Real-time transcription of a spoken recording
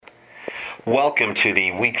Welcome to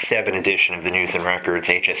the Week 7 edition of the News and Records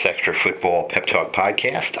HSXtra Football Pep Talk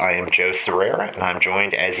Podcast. I am Joe Serrera, and I'm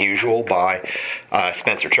joined, as usual, by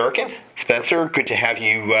Spencer Turkin. Spencer, good to have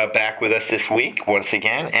you back with us this week once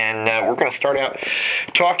again, and we're going to start out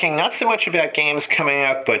talking not so much about games coming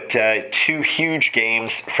up, but two huge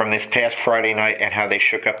games from this past Friday night and how they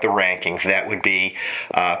shook up the rankings. That would be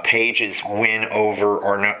Page's win over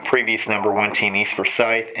our previous number one team, East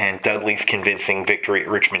Forsyth, and Dudley's convincing victory at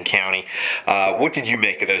Richmond County. What did you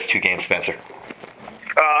make of those two games, Spencer?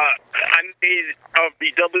 I made of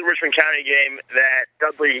the Dudley-Richmond County game that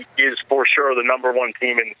Dudley is for sure the number one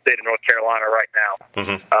team in the state of North Carolina right now.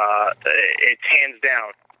 Mm-hmm. It's hands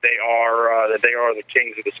down. They are the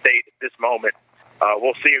kings of the state at this moment.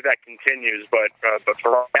 We'll see if that continues, but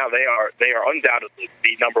for right now, they are undoubtedly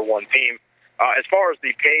the number one team. As far as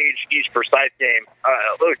the Page East Forsyth game,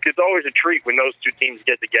 look, it's always a treat when those two teams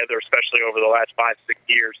get together, especially over the last 5-6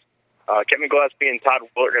 years. Kevin Gillespie and Todd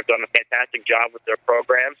Willard have done a fantastic job with their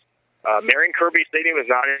programs. Marion Kirby Stadium is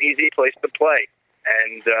not an easy place to play,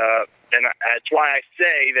 and that's why I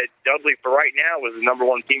say that Dudley, for right now, is the number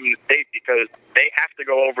one team in the state because they have to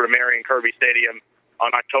go over to Marion Kirby Stadium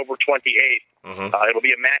on October 28th. Mm-hmm. It'll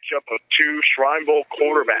be a matchup of two Shrine Bowl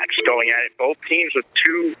quarterbacks going at it. Both teams with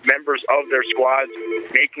two members of their squads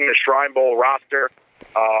making the Shrine Bowl roster.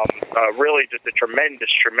 Really just a tremendous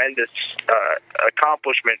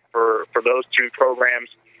accomplishment for those two programs.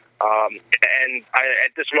 And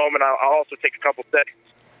at this moment, I'll also take a couple seconds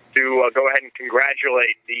to go ahead and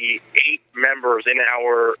congratulate the 8 members in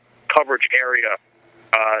our coverage area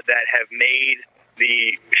that have made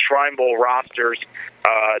the Shrine Bowl rosters.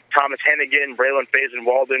 Thomas Hennigan, Braylon Faison,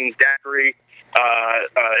 Walden, Dackery,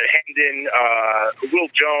 Hendon, Will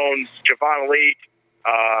Jones, Javon Leake,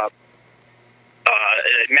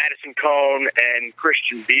 Madison Cone, and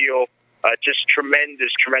Christian Beal. Just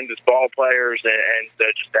tremendous ball players, and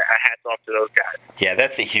just a hats off to those guys. Yeah,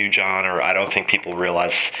 that's a huge honor. I don't think people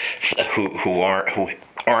realize who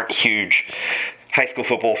aren't huge high school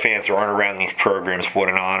football fans or aren't around these programs what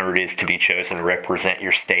an honor it is to be chosen to represent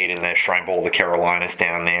your state in the Shrine Bowl of the Carolinas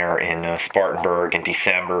down there in Spartanburg in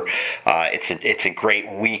December. It's a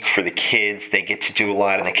great week for the kids. They get to do a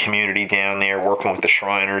lot in the community down there, working with the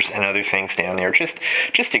Shriners and other things down there. Just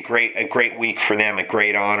a great week for them, a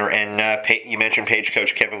great honor. And you mentioned Page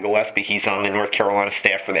coach Kevin Gillespie. He's on the North Carolina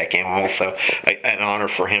staff for that game also. An honor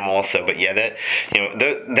for him also. But yeah,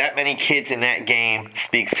 that many kids in that game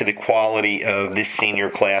speaks to the quality of this senior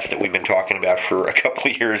class that we've been talking about for a couple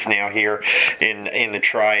of years now here in the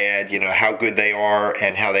Triad, how good they are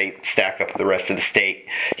and how they stack up with the rest of the state.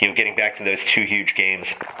 Getting back to those two huge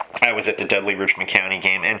games, I was at the Dudley-Richmond County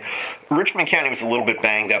game, and Richmond County was a little bit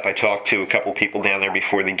banged up. I talked to a couple of people down there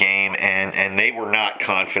before the game, and they were not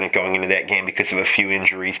confident going into that game because of a few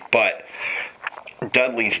injuries, but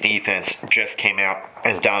Dudley's defense just came out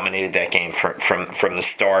and dominated that game from the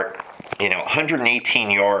start.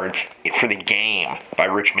 118 yards for the game by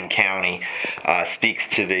Richmond County speaks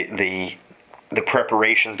to the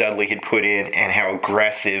preparation Dudley had put in and how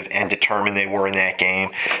aggressive and determined they were in that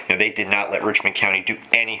game. They did not let Richmond County do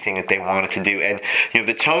anything that they wanted to do. And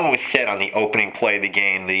the tone was set on the opening play of the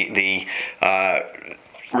game. The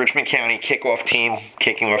Richmond County kickoff team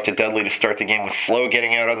kicking off to Dudley to start the game was slow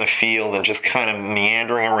getting out on the field and just kind of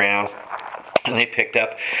meandering around. And they picked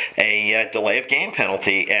up a delay of game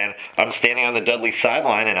penalty, and I'm standing on the Dudley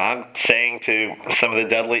sideline, and I'm saying to some of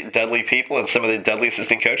the Dudley people and some of the Dudley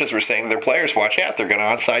assistant coaches were saying to their players, watch out, they're going to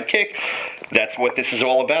onside kick. That's what this is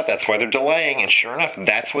all about. That's why they're delaying, and sure enough,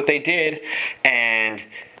 that's what they did. And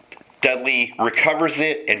Dudley recovers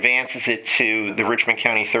it, advances it to the Richmond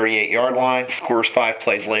County 38-yard line, scores 5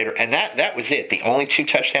 plays later, and that was it. The only 2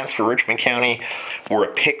 touchdowns for Richmond County were a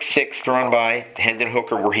pick 6 thrown by Hendon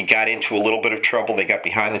Hooker where he got into a little bit of trouble. They got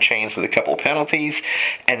behind the chains with a couple of penalties,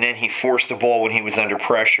 and then he forced the ball when he was under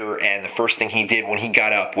pressure, and the first thing he did when he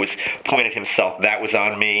got up was point at himself. That was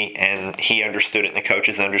on me, and he understood it, and the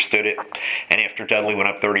coaches understood it. And after Dudley went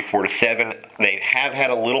up 34-7, they have had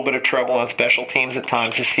a little bit of trouble on special teams at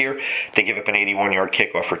times this year. They give up an 81-yard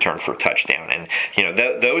kickoff return for a touchdown, and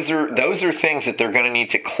those are things that they're going to need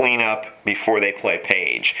to clean up before they play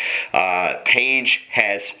Page. Page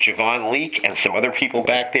has Javon Leake and some other people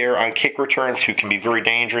back there on kick returns who can be very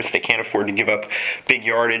dangerous. They can't afford to give up big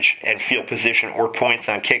yardage and field position or points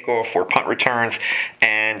on kickoff or punt returns,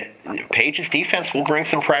 and Page's defense will bring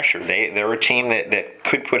some pressure. They're a team that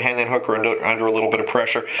could put Hendon Hooker under a little bit of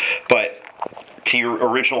pressure, but to your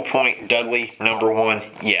original point, Dudley, number one.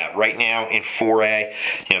 Yeah, right now in 4A,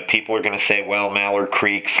 people are going to say, well, Mallard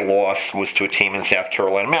Creek's loss was to a team in South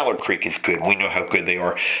Carolina. Mallard Creek is good. We know how good they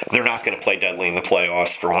are. They're not going to play Dudley in the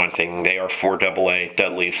playoffs, for one thing. They are 4AA.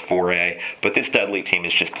 Dudley is 4A. But this Dudley team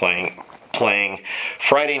is just playing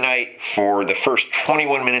Friday night. For the first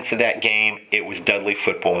 21 minutes of that game, it was Dudley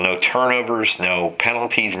football. No turnovers, no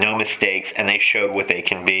penalties, no mistakes, and they showed what they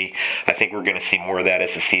can be. I think we're going to see more of that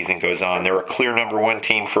as the season goes on. They're a clear number one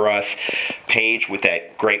team for us. Page, with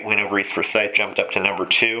that great win over East Forsyth, jumped up to number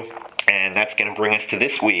 2. And that's going to bring us to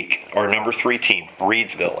this week, our number 3 team,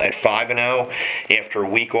 Reedsville, at 5-0. After a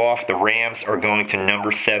week off, the Rams are going to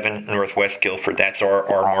number 7, Northwest Guilford. That's our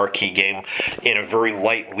marquee game in a very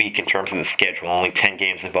light week in terms of the schedule. Only 10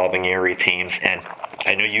 games involving area teams. And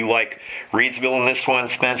I know you like Reedsville in this one,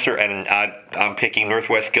 Spencer, and I'm picking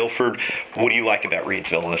Northwest Guilford. What do you like about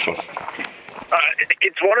Reedsville in this one?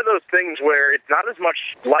 It's one of those things where it's not as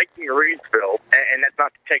much liking Reedsville, and that's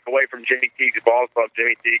not to take away from Jimmy Teague's ball club.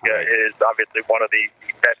 Jimmy Teague is obviously one of the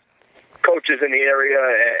best coaches in the area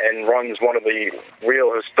and runs one of the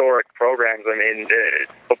real historic programs. I mean,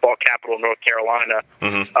 football capital of North Carolina.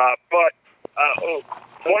 Mm-hmm. But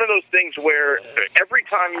one of those things where every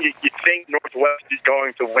time you think Northwest is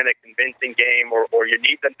going to win a convincing game or you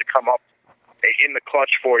need them to come up in the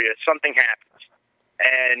clutch for you, something happens.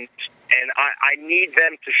 And I need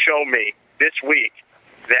them to show me this week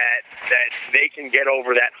that they can get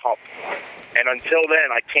over that hump. And until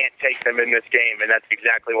then, I can't take them in this game, and that's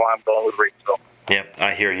exactly why I'm going with Reedsville. Yeah,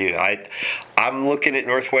 I hear you. I'm looking at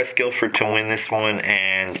Northwest Guilford to win this one,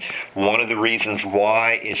 and one of the reasons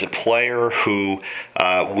why is a player who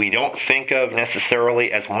we don't think of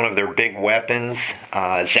necessarily as one of their big weapons,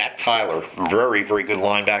 Zach Tyler, very, very good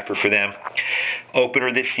linebacker for them.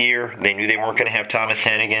 Opener this year, they knew they weren't going to have Thomas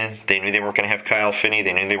Hennigan. They knew they weren't going to have Kyle Finney.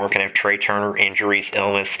 They knew they weren't going to have Trey Turner, injuries,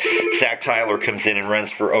 illness. Zach Tyler comes in and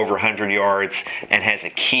runs for over 100 yards and has a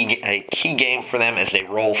key game for them as they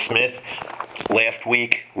roll Smith. Last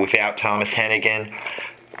week, without Thomas Hennigan,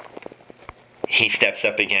 he steps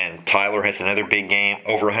up again. Tyler has another big game,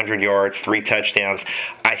 over 100 yards, 3 touchdowns.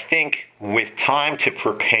 I think with time to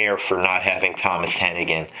prepare for not having Thomas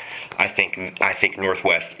Hennigan, I think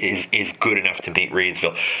Northwest is good enough to beat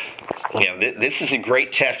Reedsville. This is a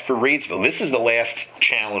great test for Reedsville. This is the last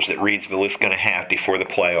challenge that Reedsville is going to have before the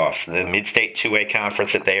playoffs. The Mid-State 2A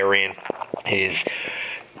conference that they are in is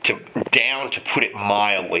down, to put it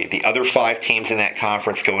mildly. The other 5 teams in that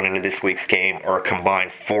conference going into this week's game are a combined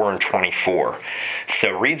 4-24.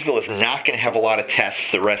 So Reedsville is not going to have a lot of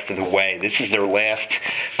tests the rest of the way. This is their last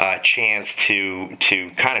chance to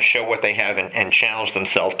kind of show what they have and challenge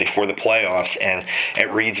themselves before the playoffs. And at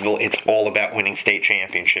Reedsville, it's all about winning state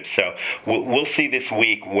championships. So we'll see this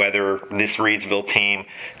week whether this Reedsville team,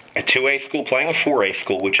 a 2A school playing a 4A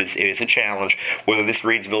school, which is a challenge, whether this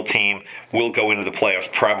Reedsville team will go into the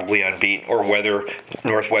playoffs probably unbeaten, or whether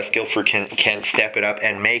Northwest Guilford can step it up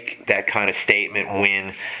and make that kind of statement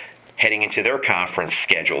win heading into their conference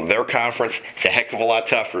schedule. Their conference is a heck of a lot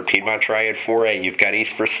tougher. Piedmont Triad 4A, you've got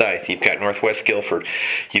East Forsyth, you've got Northwest Guilford,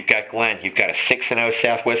 you've got Glenn, you've got a 6-0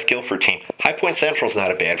 Southwest Guilford team. High Point Central's not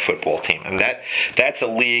a bad football team. And that's a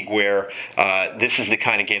league where this is the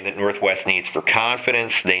kind of game that Northwest needs for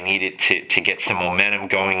confidence. They need it to get some momentum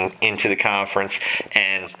going into the conference.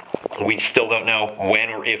 And we still don't know when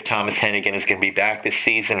or if Thomas Hennigan is going to be back this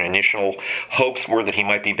season. Initial hopes were that he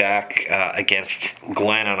might be back against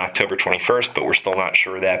Glenn on October 21st, but we're still not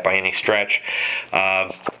sure of that by any stretch.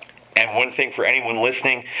 And one thing for anyone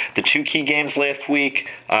listening, the 2 key games last week,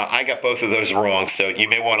 I got both of those wrong, so you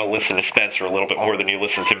may want to listen to Spencer a little bit more than you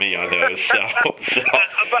listen to me on those. So.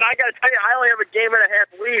 But I got to tell you, I only have a game and a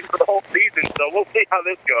half lead for the whole season, so we'll see how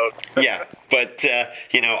this goes. Yeah, but,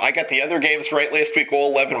 I got the other games right last week,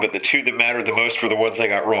 all 11, but the 2 that mattered the most were the ones I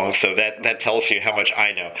got wrong, so that tells you how much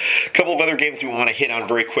I know. A couple of other games we want to hit on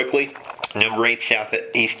very quickly. Number 8,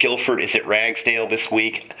 Southeast Guilford is at Ragsdale this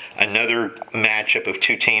week. Another matchup of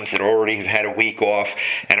 2 teams that already have had a week off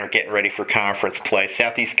and are getting ready for conference play.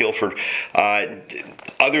 Southeast Guilford,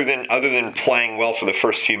 other than playing well for the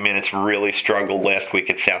first few minutes, really struggled last week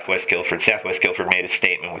at Southwest Guilford. Southwest Guilford made a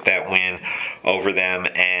statement with that win over them,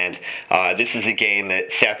 and this is a game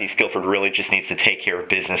that Southeast Guilford really just needs to take care of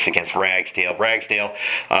business against Ragsdale. Ragsdale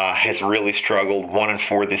has really struggled,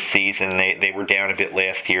 1-4 this season. They were down a bit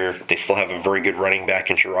last year. They still have a very good running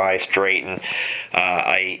back in Jariah Drayton,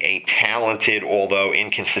 a talented, although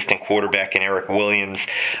inconsistent quarterback in Eric Williams.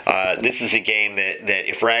 This is a game that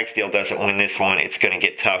if Ragsdale doesn't win this one, it's going to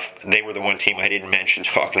get tough. They were the one team I didn't mention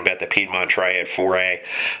talking about the Piedmont Triad 4A.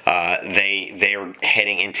 They are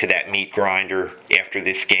heading into that meat grinder reminder after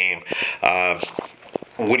this game.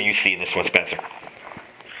 What do you see in this one, Spencer?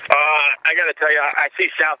 I got to tell you, I see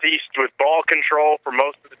Southeast with ball control for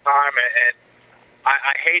most of the time, and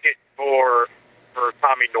I hate it for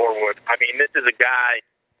Tommy Norwood. I mean, this is a guy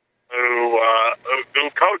who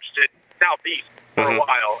coached at Southeast for a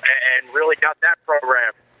while and really got that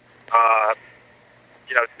program,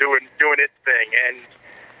 doing its thing. And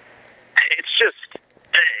it's just,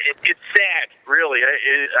 it's sad, really,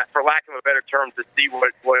 for lack of a better term, to see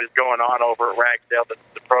what is going on over at Ragsdale.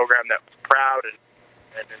 The program that was proud and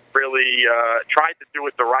really tried to do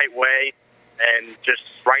it the right way. And just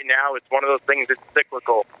right now, it's one of those things that's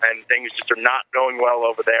cyclical, and things just are not going well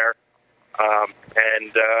over there.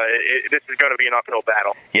 This is going to be an uphill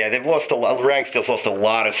battle. Yeah, they've lost a lot. Ragsdale's lost a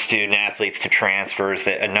lot of student athletes to transfers.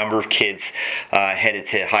 A number of kids headed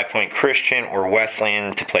to High Point Christian or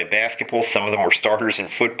Wesleyan to play basketball. Some of them were starters in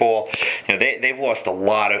football. They've lost a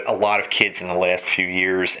lot of kids in the last few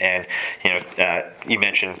years. And you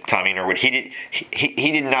mentioned Tommy Norwood. He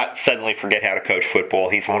did not suddenly forget how to coach football.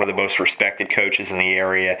 He's one of the most respected coaches in the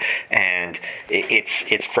area, and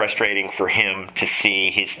it's frustrating for him to see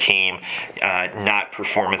his team not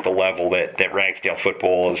perform at the level that Ragsdale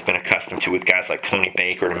football has been accustomed to, with guys like Tony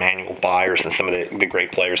Baker and Emmanuel Byers and some of the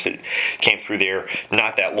great players that came through there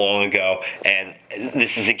not that long ago. And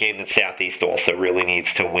this is a game that Southeast also really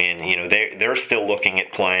needs to win. They're still looking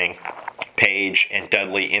at playing Page and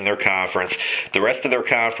Dudley in their conference. The rest of their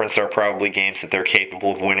conference are probably games that they're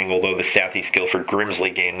capable of winning, although the Southeast Guilford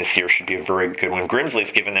Grimsley game this year should be a very good one.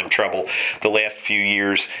 Grimsley's given them trouble the last few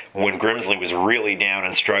years when Grimsley was really down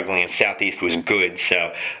and struggling and Southeast was good,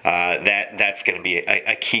 so that's going to be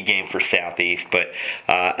a key game for Southeast. But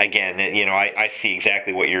again, I see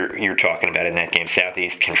exactly what you're talking about in that game.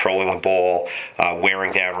 Southeast controlling the ball,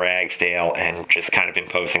 wearing down Ragsdale, and just kind of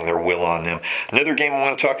imposing their will on them. Another game I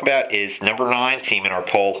want to talk about is number 9 team in our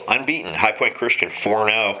poll, unbeaten, High Point Christian,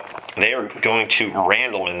 4-0. They are going to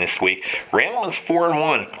Randleman this week. Randleman's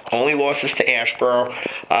 4-1, only losses to Ashboro.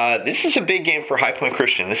 This is a big game for High Point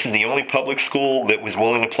Christian. This is the only public school that was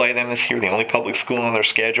willing to play them this year, the only public school on their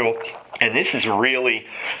schedule. And this is really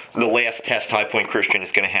the last test High Point Christian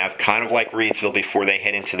is going to have, kind of like Reedsville, before they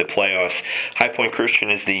head into the playoffs. High Point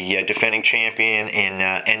Christian is the defending champion in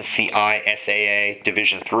NCI SAA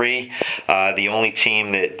Division III. The only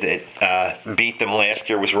team that beat them last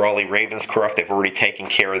year was Raleigh Ravenscroft. They've already taken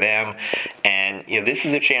care of them. And this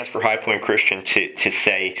is a chance for High Point Christian to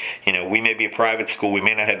say, we may be a private school, we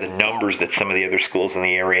may not have the numbers that some of the other schools in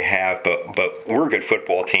the area have, but we're a good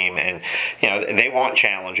football team, and they want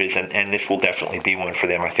challenges, and this will definitely be one for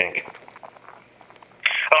them, I think.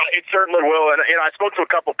 It certainly will, and I spoke to a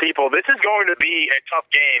couple people. This is going to be a tough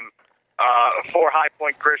game for High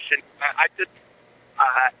Point Christian. I'm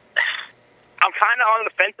kind of on the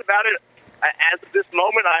fence about it. As of this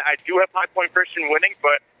moment, I do have High Point Christian winning,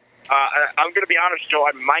 but I'm going to be honest, Joe,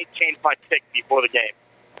 I might change my pick before the game.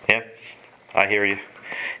 Yeah, I hear you.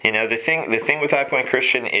 The thing with High Point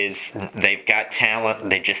Christian is they've got talent,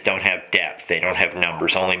 they just don't have depth. They don't have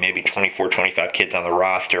numbers. Only maybe 24, 25 kids on the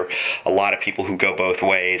roster. A lot of people who go both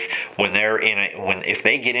ways. If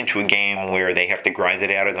they get into a game where they have to grind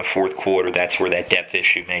it out in the fourth quarter, that's where that depth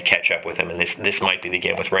issue may catch up with them. And this might be the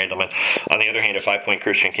game with Randleman. On the other hand, if High Point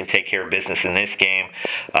Christian can take care of business in this game,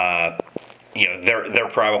 they're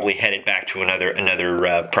probably headed back to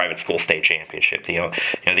another private school state championship.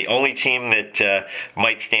 The only team that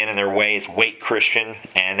might stand in their way is Wake Christian,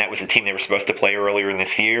 and that was a team they were supposed to play earlier in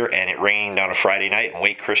this year, and it rained on a Friday night. And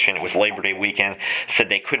Wake Christian, it was Labor Day weekend, said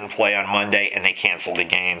they couldn't play on Monday, and they canceled the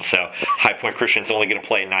game. So High Point Christian's only going to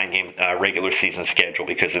play a 9-game regular season schedule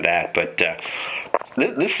because of that. But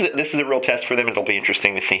this is a real test for them, and it'll be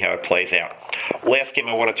interesting to see how it plays out. Last game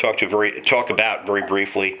I want to talk about very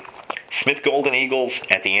briefly. Smith Golden Eagles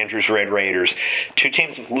at the Andrews Red Raiders. Two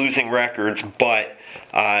teams with losing records, but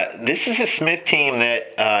this is a Smith team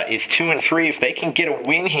that is 2-3. If they can get a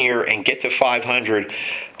win here and get to 500,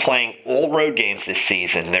 playing all road games this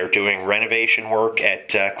season. They're doing renovation work at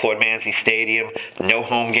Claude Manzi Stadium, no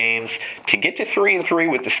home games. To get to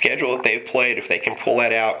 3-3 with the schedule that they've played, if they can pull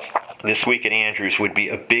that out this week at Andrews, would be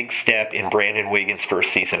a big step in Brandon Wiggins'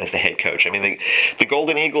 first season as the head coach. I mean, the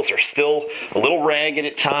Golden Eagles are still a little ragged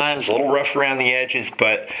at times, a little rough around the edges,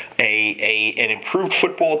 but an improved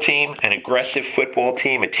football team, an aggressive football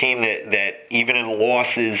team, a team that even in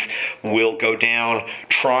losses will go down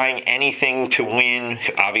trying anything to win,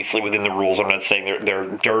 obviously within the rules. I'm not saying they're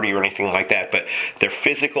dirty or anything like that, but they're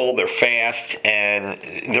physical, they're fast, and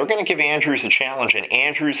they're going to give Andrews a challenge. And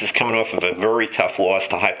Andrews is coming off of a very tough loss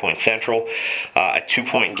to High Point Central, a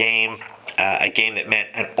 2-point game. a game that meant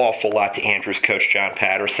an awful lot to Andrews coach John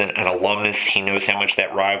Patterson, an alumnus. He knows how much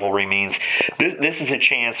that rivalry means. This is a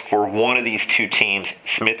chance for one of these two teams,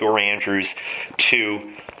 Smith or Andrews,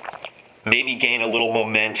 to maybe gain a little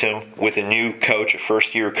momentum with a new coach, a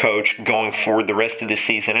first-year coach, going forward the rest of the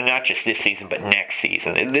season, and not just this season, but next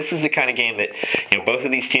season. And this is the kind of game that, both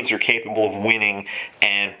of these teams are capable of winning,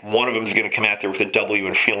 and one of them is going to come out there with a W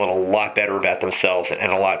and feeling a lot better about themselves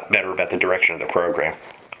and a lot better about the direction of the program.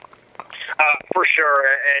 For sure,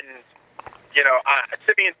 and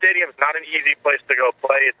Simeon Stadium is not an easy place to go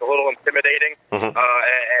play. It's a little intimidating,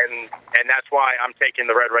 and that's why I'm taking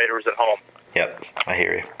the Red Raiders at home. Yep, I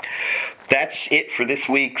hear you. That's it for this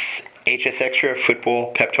week's HSXtra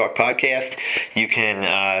Football Pep Talk podcast. You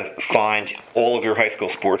can find all of your high school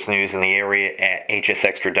sports news in the area at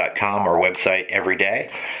hsxtra.com, our website, every day.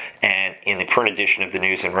 And in the print edition of the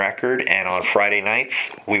News and Record, and on Friday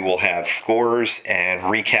nights, we will have scores and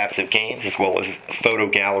recaps of games, as well as photo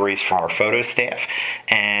galleries from our photo staff.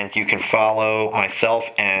 And you can follow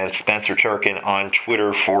myself and Spencer Turkin on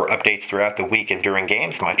Twitter for updates throughout the week and during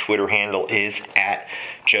games. My Twitter handle is at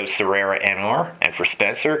Joe Serrera NR, and for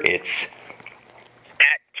Spencer, it's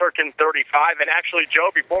at Turkin35. And actually,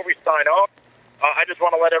 Joe, before we sign off, I just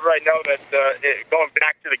want to let everybody know that going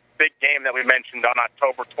back to the big game that we mentioned on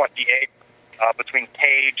October 28th between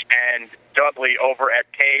Page and Dudley over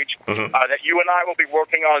at Page, that you and I will be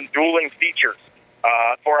working on dueling features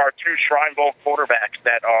for our two Shrine Bowl quarterbacks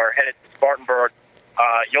that are headed to Spartanburg.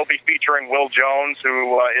 You'll be featuring Will Jones,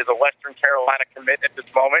 who is a Western Carolina commit at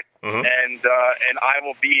this moment, and I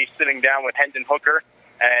will be sitting down with Hendon Hooker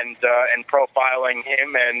and profiling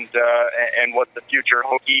him and what the future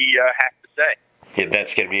Hokie has to say. Yeah,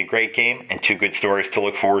 that's going to be a great game and two good stories to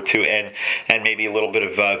look forward to, and maybe a little bit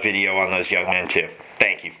of video on those young men too.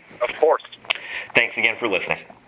 Thank you. Of course. Thanks again for listening.